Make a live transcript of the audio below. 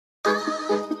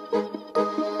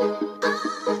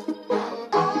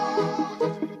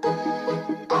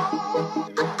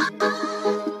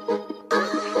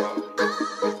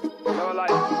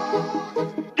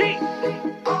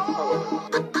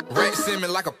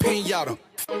like a pinata.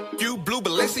 You blue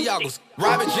Balenciagas,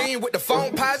 Robin Jean with the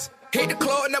phone pots. Hit the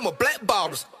club and I'm a black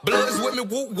bottles. Blood is with me,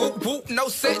 whoop, whoop, whoop. No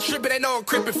set tripping, they know I'm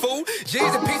crippin' fool.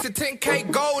 G's a piece of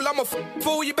 10K gold, I'm a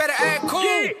fool, you better act cool.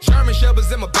 Yeah. German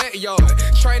shepherds in my backyard.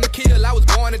 Train to kill, I was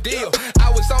born to deal.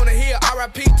 I was on the hill,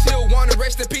 RIP till wanna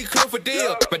rest in peace, Clifford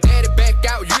deal. But daddy back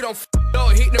out, you don't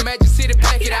up. Hit the Magic City,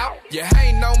 pack it out. You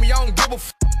hatin' on me, I don't give a on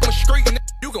the street,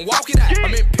 you can walk it out.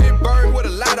 I'm in Pittsburgh with a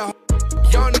lot of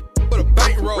young with a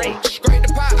bankroll. Scrape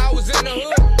the pot, I was in the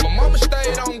hood. My mama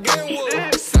stayed on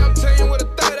Glenwood. 17 with a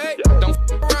 38. Don't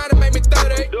around and make me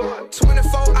 38.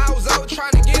 24 hours out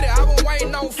trying to get it. I been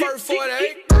waiting on first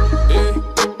 48.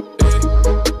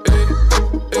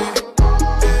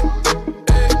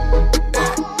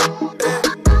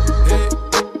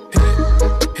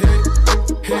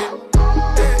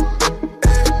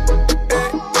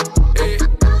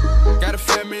 Got a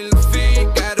family to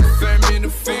feed, got a family to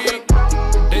feed.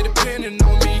 They depending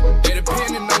on me, they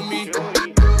depending on me.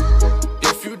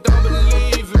 If you don't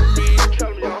believe in me,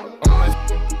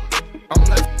 I'm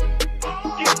like,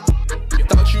 you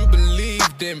thought you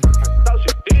believed in me.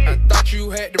 I thought you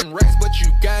had them racks, but you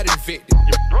got evicted.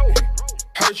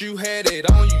 Heard you had it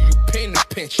on you, you pin the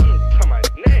pension.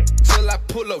 Till I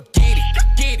pull up, get it,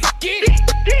 get it, get it.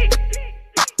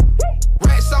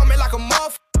 Rats on me like a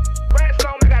muff. Rats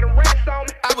on me, got a rats on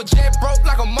me. I was jet broke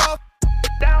like a muff.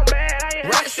 Down bad, I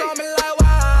ain't Rats on me like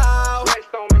wow. Rats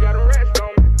on me, got a rats on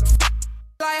me.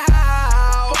 Like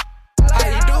how? How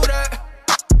you do that?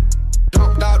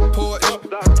 Dumped out the porch.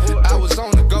 I was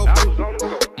on the go.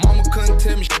 Mama couldn't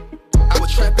tell me shit. I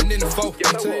was trapping in the folk.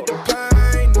 Take the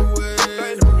pain away,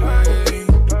 away.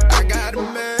 I got it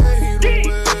made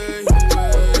away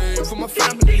for my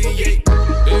family, yeah.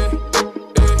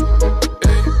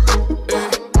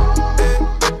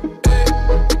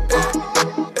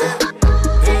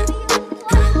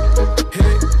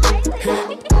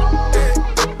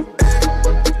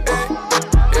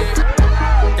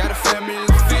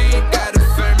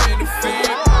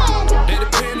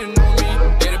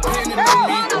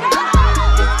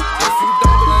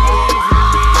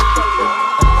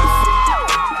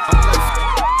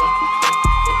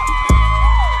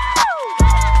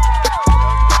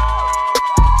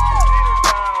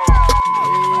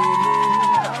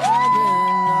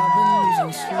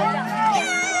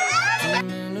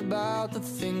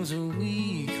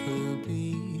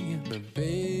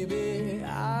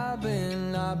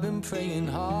 Praying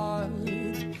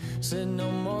hard, said no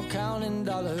more counting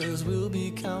dollars, we'll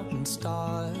be counting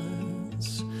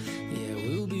stars. Yeah,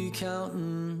 we'll be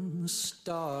counting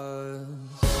stars.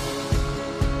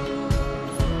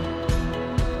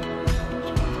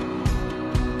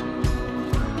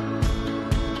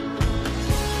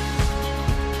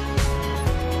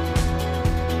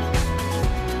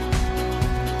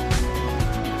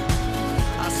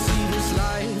 I see this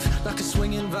life like a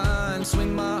swinging vine,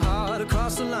 swing my heart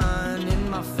across the line. In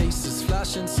my face is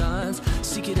flashing signs,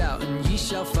 seek it out and ye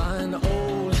shall find.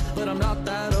 Old, but I'm not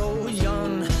that old.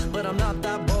 Young, but I'm not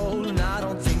that bold. And I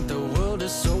don't think the world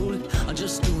is sold, I'm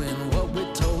just doing what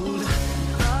we're told.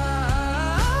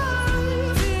 I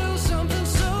feel something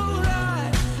so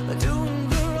right, doing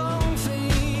the wrong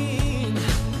thing.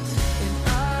 And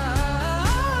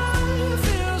I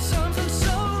feel something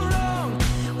so wrong,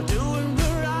 doing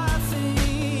the right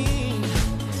thing.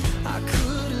 I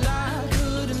could lie,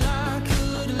 could lie,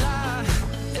 could lie.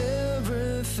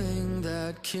 Everything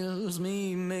that kills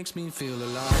me makes me feel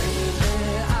alive.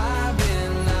 I've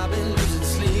been losing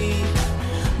sleep,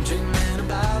 dreaming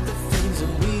about the things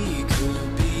that we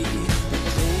could be.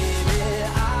 Baby,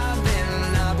 I've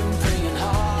been praying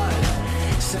hard,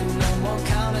 said no more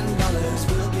counting dollars,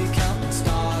 we'll be counting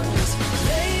stars.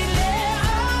 Lately,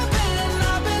 I've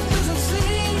been losing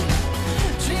sleep,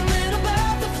 dreaming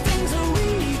about the things that we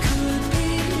could be.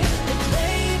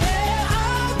 Baby,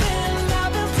 I've been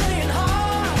praying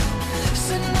hard,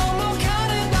 said no more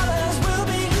counting dollars, we'll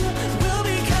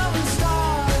be counting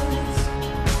stars.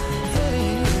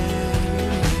 Hey.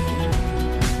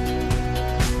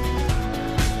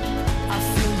 I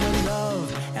feel your love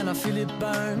and I feel it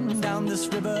burn down this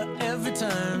river every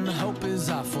turn. Hope is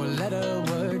our four-letter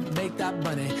word, make that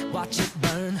money, watch it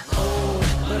burn. Old,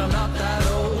 but I'm not that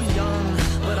old. Young,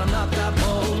 but I'm not that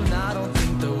bold. And I don't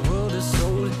think the world is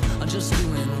sold, I'm just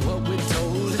doing what we're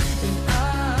told. And I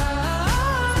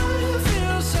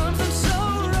feel something so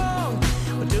wrong,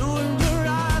 we're doing the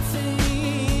right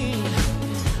thing.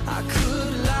 I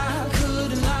could lie,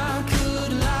 could lie,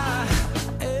 could lie.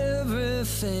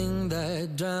 Everything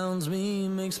that drowns me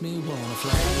makes me wanna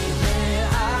fly.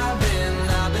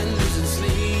 I've been losing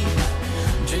sleep,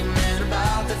 dreaming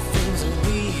about the things that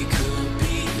we could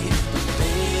be.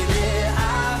 Baby,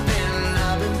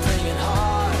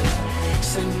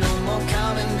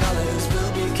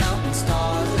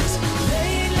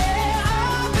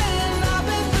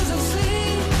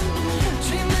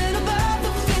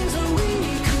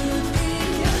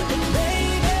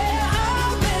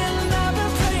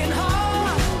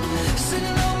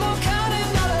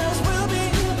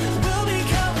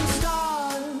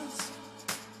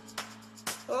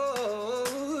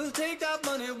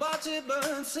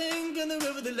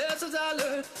 river, the lessons I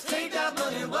learned. Take that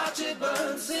money, watch it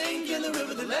burn. Sink in the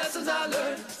river, the lessons I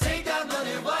learned. Take that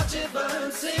money, watch it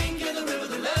burn. Sink in the river,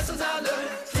 the lessons I learned.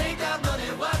 Take that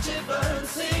money, watch it burn.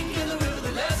 Sink in the river,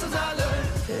 the lessons I learned.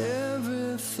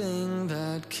 Everything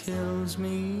that kills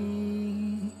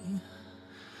me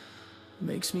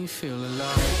makes me feel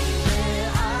alive.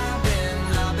 Where I've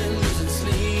been losing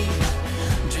sleep,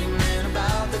 dreaming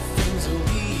about the things that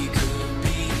we could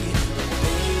be.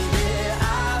 Baby,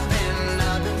 I've been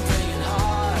praying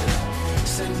hard.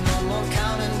 Said no more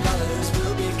counting dollars,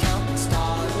 we'll be counting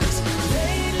stars.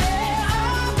 Lately,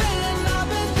 I've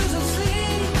been losing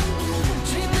sleep,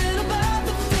 dreaming about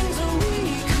the things that we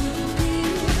could be.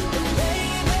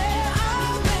 Baby,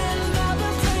 I've been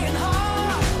praying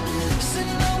hard. Said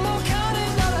no more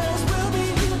counting dollars, we'll be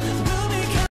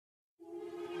counting.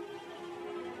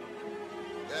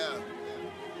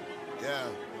 Yeah.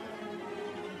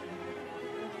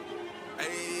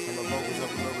 Turn the vocals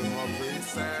up a little bit more, please.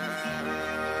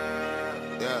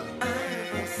 Yeah.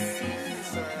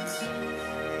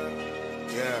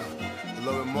 Yeah. A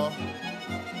little bit more.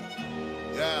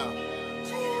 Yeah.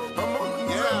 I'm on a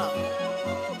new level.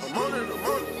 I'm on a new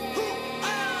level.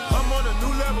 I'm on a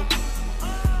new level.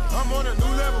 I'm on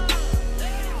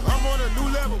a new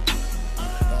level.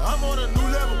 I'm on a new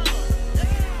level.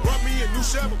 Brought me a new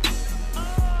shovel.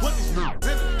 Put these niggas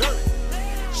in the dirt.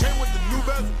 Chain with the new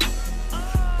bezel.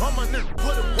 All my niggas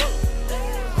put it work.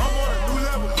 I'm on a new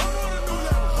level.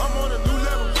 I'm on a new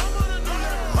level. I'm on a new level.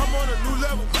 I'm on a new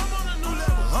level.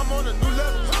 I'm on a new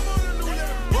level.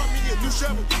 Brought me a new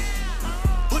shovel.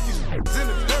 Put these niggas in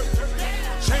the dirt.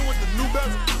 Chain with the new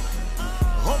bezel.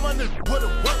 All my niggas put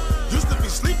it work. Used to be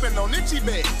sleeping on itchy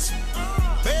beds.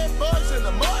 Bad bugs in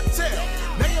the motel.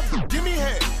 Now you give me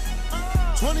head.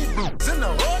 20 boots in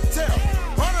the hotel.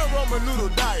 On a Roman noodle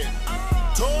diet.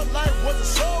 Told life wasn't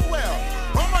so well.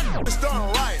 All my niggas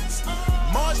starting riots.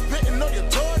 Marsh pitting on your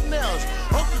toenails.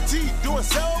 Uncle T doing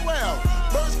so well.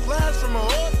 First class from a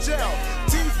hotel.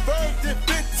 T-Ferg did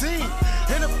 15.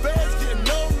 And the feds getting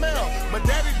no mail. My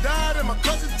daddy died and my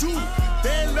cousin too.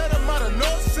 They ain't let him out of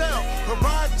no cell.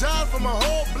 Provide jobs for my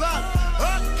whole block.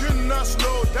 I cannot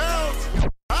slow down.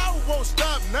 I won't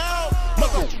stop now.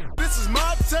 Mother, this is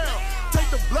my town. Take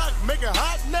the block, make it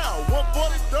hot now.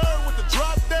 143rd with the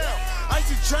drop down.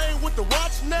 Icy chain with the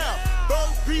watch now.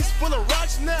 Third piece full of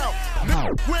rocks now.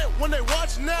 Niggas quit when they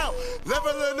watch now.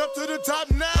 Leveling up to the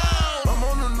top now. I'm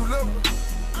on a new level.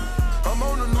 I'm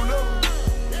on a new level.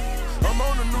 I'm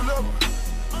on a new level.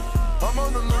 I'm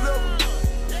on a new level.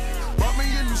 Bought me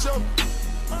a new shovel.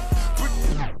 Put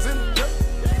in the dirt.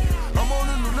 I'm on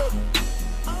a new level.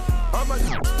 I might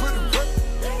put it right.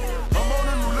 I'm on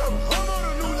a new level. I'm on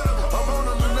a new level. I'm on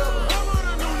a new level.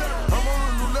 I'm on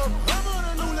a new level. I'm on a new level. I'm on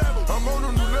a new level. I'm on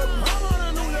a new level. I'm on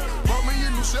a new level. Bought me a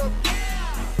new shovel.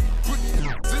 Put it in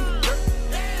the dirt.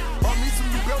 Bought me some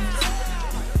new belts.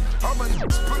 I might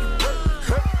put it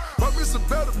right. Bought me some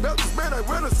better belts. Man, I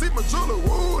went to see my jeweler.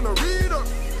 Woo, and I read up.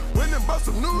 Went and bought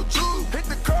some new jewels. Hit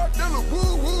the car dealer.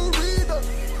 Woo, woo, read up.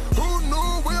 Who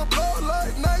knew we'll blow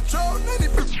like nitro? Nanny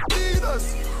bitch beat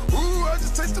us. Ooh, I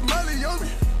just taste the money on me.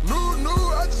 New,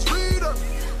 I just read up.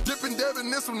 Dipping, dabbing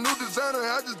in some new designer.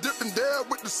 I just dip and dab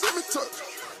with the semi-tuck.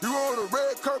 You on a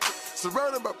red carpet,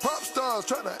 surrounded by pop stars,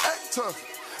 trying to act tough.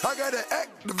 I got an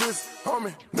activist on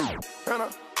me, and I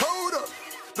hold up.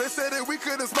 They said that we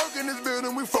couldn't smoke in this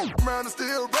building. We fuck around and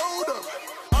still rolled up.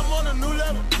 I'm on a new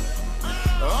level.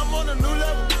 I'm on a new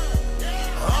level.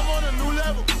 I'm on a new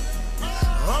level.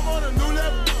 I'm on a new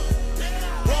level.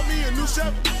 Brought me a new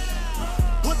shovel.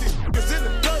 Put these niggas in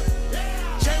the dirt.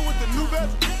 Chain with the new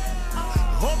bezel.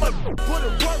 All my put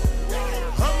it work.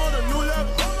 I'm on a new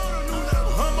level.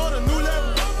 I'm on a new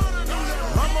level.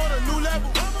 I'm on a new level.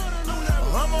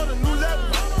 I'm on a new level.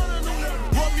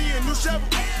 Brought me a new shovel.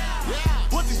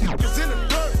 Put these niggas in the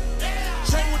dirt.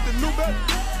 Chain with the new bezel.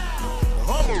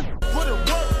 All my put it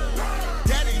work.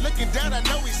 Daddy looking down, I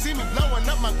know he see me blowing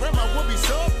up. My grandma will be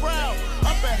so proud.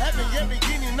 Up in heaven, yeah,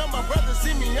 beginning. Know my brother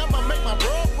see me, I'ma make my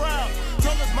bro proud.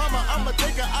 Told his mama I'ma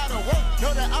take her out of work.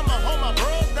 Know that I'ma hold my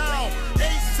bros down.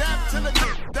 ASAP till the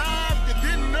dive. You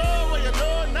didn't know what you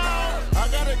know now. I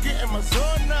gotta get in my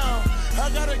zone now. I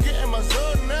gotta get in my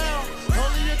zone now.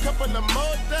 Only a couple of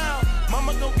more down.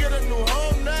 Mama go get a new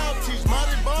home now. Teach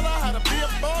Marty Baller how to be a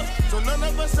boss. So none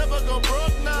of us ever go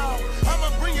broke now. I'ma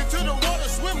bring you to the water,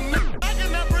 swim now. I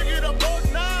cannot bring it a boat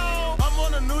now. I'm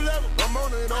on a new level. I'm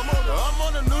on it, I'm on it. I'm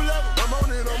on a new level. I'm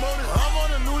on it, I'm on it. I'm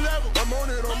on a new level. I'm on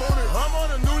it, I'm on it. I'm on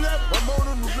a new level. I'm on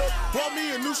a new level. Brought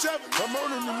me a new shovel. I'm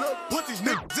on a new level. Put these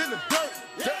niggas in the dirt.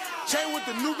 Chain with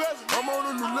the new bezel. I'm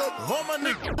on a new level. All my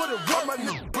niggas put it right. My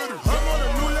niggas put it. I'm on a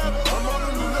new